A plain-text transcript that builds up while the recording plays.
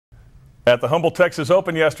At the Humble Texas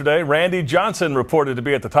Open yesterday, Randy Johnson reported to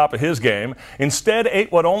be at the top of his game. Instead,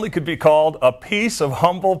 ate what only could be called a piece of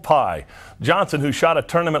humble pie. Johnson, who shot a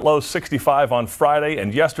tournament low 65 on Friday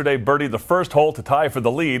and yesterday birdied the first hole to tie for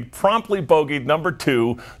the lead, promptly bogeyed number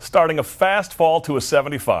 2, starting a fast fall to a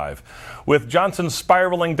 75. With Johnson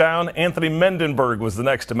spiraling down, Anthony Mendenberg was the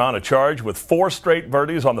next to mount a charge with 4 straight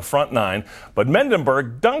birdies on the front 9. But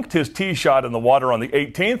Mendenberg dunked his tee shot in the water on the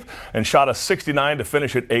 18th and shot a 69 to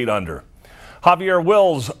finish at 8 under. Javier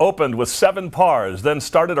Wills opened with 7 pars, then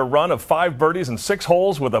started a run of 5 birdies and 6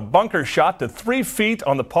 holes with a bunker shot to 3 feet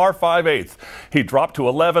on the par 5/8. He dropped to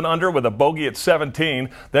 11 under with a bogey at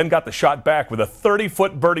 17, then got the shot back with a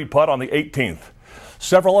 30-foot birdie putt on the 18th.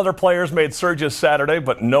 Several other players made surges Saturday,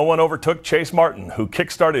 but no one overtook Chase Martin, who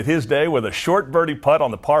kick-started his day with a short birdie putt on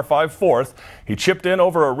the par 5 4th. He chipped in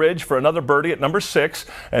over a ridge for another birdie at number 6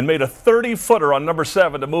 and made a 30-footer on number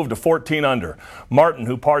 7 to move to 14 under. Martin,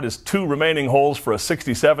 who parred his 2 remaining holes for a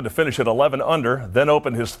 67 to finish at 11 under, then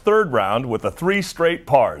opened his 3rd round with the 3 straight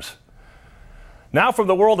pars. Now from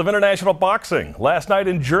the world of international boxing. Last night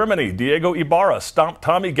in Germany, Diego Ibarra stomped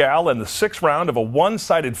Tommy Gal in the 6th round of a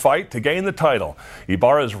one-sided fight to gain the title.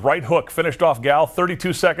 Ibarra's right hook finished off Gal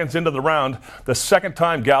 32 seconds into the round, the second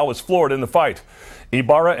time Gal was floored in the fight.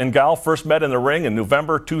 Ibarra and Gal first met in the ring in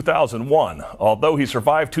November 2001. Although he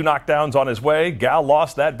survived 2 knockdowns on his way, Gal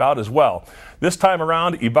lost that bout as well. This time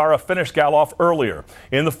around, Ibarra finished Gal off earlier.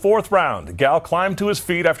 In the 4th round, Gal climbed to his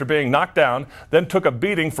feet after being knocked down, then took a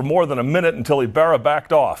beating for more than a minute until Ibarra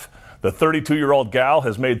backed off. The 32-year-old Gal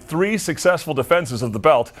has made 3 successful defenses of the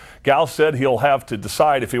belt. Gal said he'll have to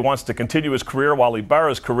decide if he wants to continue his career while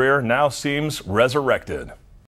Ibarra's career now seems resurrected.